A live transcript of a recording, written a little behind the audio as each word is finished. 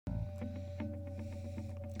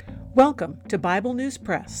Welcome to Bible News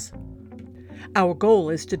Press. Our goal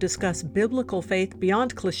is to discuss biblical faith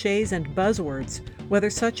beyond cliches and buzzwords, whether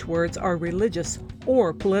such words are religious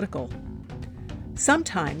or political.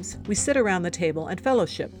 Sometimes we sit around the table and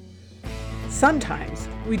fellowship. Sometimes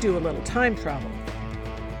we do a little time travel.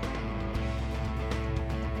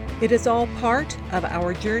 It is all part of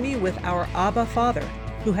our journey with our Abba Father,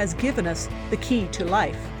 who has given us the key to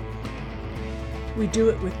life. We do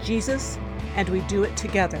it with Jesus, and we do it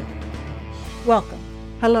together. Welcome.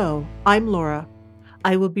 Hello, I'm Laura.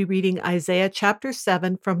 I will be reading Isaiah chapter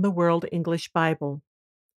 7 from the World English Bible.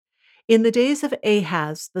 In the days of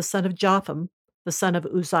Ahaz, the son of Jotham, the son of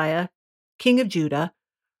Uzziah, king of Judah,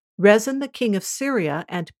 Rezin the king of Syria,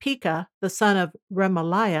 and Pekah, the son of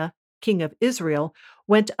Remaliah, king of Israel,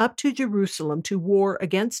 went up to Jerusalem to war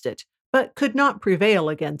against it, but could not prevail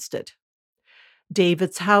against it.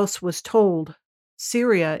 David's house was told,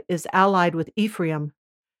 Syria is allied with Ephraim.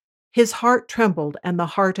 His heart trembled, and the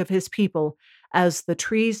heart of his people, as the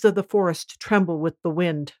trees of the forest tremble with the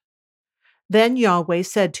wind. Then Yahweh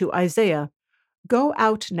said to Isaiah, Go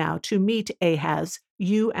out now to meet Ahaz,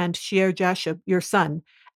 you and Shear-Jashub your son,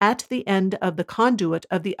 at the end of the conduit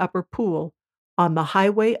of the upper pool, on the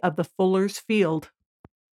highway of the fuller's field.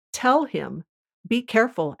 Tell him, Be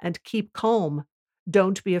careful and keep calm.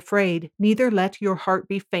 Don't be afraid, neither let your heart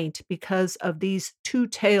be faint because of these two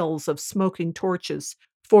tails of smoking torches,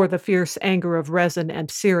 for the fierce anger of Rezin and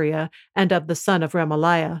Syria, and of the son of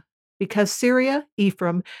Remaliah. Because Syria,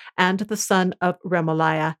 Ephraim, and the son of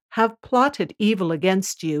Remaliah have plotted evil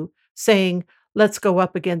against you, saying, Let's go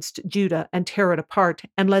up against Judah and tear it apart,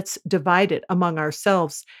 and let's divide it among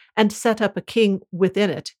ourselves, and set up a king within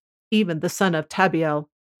it, even the son of Tabiel.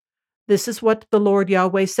 This is what the Lord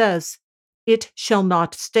Yahweh says, It shall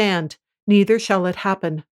not stand, neither shall it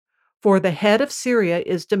happen. For the head of Syria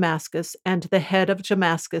is Damascus, and the head of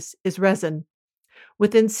Damascus is Rezin.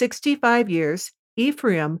 Within 65 years,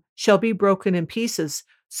 Ephraim shall be broken in pieces,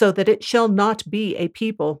 so that it shall not be a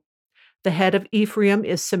people. The head of Ephraim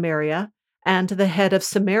is Samaria, and the head of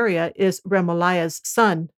Samaria is Remaliah's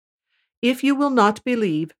son. If you will not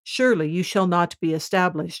believe, surely you shall not be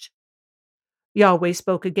established. Yahweh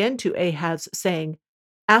spoke again to Ahaz, saying,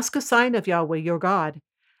 Ask a sign of Yahweh your God.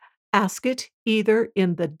 Ask it either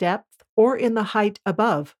in the depth or in the height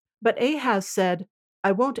above. But Ahaz said,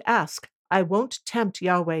 I won't ask. I won't tempt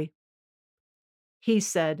Yahweh. He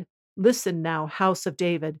said, Listen now, house of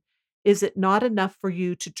David. Is it not enough for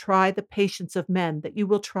you to try the patience of men, that you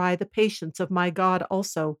will try the patience of my God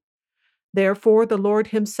also? Therefore the Lord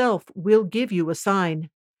himself will give you a sign.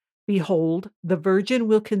 Behold, the virgin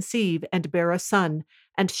will conceive and bear a son,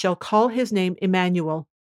 and shall call his name Emmanuel.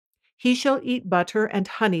 He shall eat butter and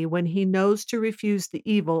honey when he knows to refuse the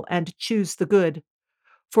evil and choose the good.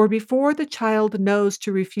 For before the child knows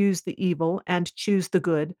to refuse the evil and choose the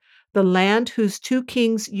good, the land whose two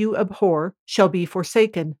kings you abhor shall be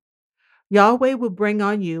forsaken. Yahweh will bring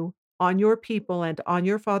on you, on your people, and on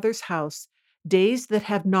your father's house, days that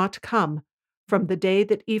have not come, from the day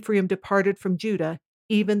that Ephraim departed from Judah,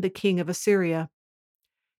 even the king of Assyria.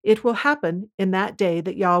 It will happen in that day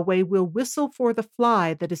that Yahweh will whistle for the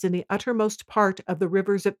fly that is in the uttermost part of the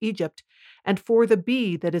rivers of Egypt, and for the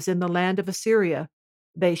bee that is in the land of Assyria.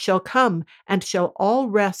 They shall come, and shall all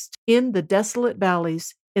rest in the desolate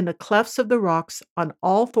valleys, in the clefts of the rocks, on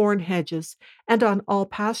all thorn hedges, and on all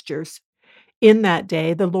pastures. In that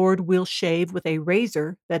day the Lord will shave with a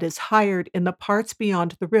razor that is hired in the parts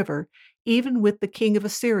beyond the river, even with the king of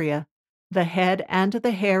Assyria, the head and the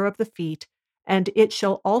hair of the feet, and it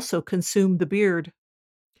shall also consume the beard.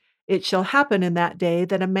 It shall happen in that day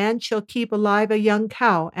that a man shall keep alive a young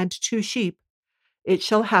cow and 2 sheep. It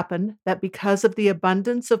shall happen that because of the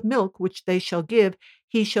abundance of milk which they shall give,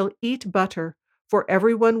 he shall eat butter, for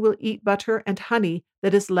everyone will eat butter and honey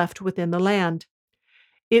that is left within the land.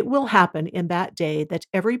 It will happen in that day that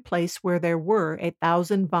every place where there were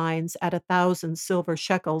 1,000 vines at 1,000 silver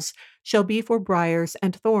shekels shall be for briars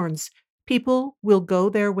and thorns. People will go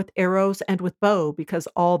there with arrows and with bow, because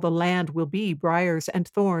all the land will be briars and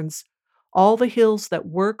thorns. All the hills that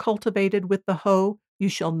were cultivated with the hoe, you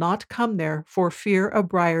shall not come there for fear of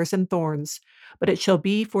briars and thorns, but it shall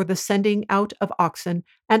be for the sending out of oxen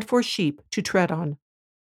and for sheep to tread on.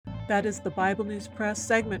 That is the Bible News Press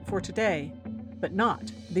segment for today, but not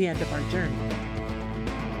the end of our journey.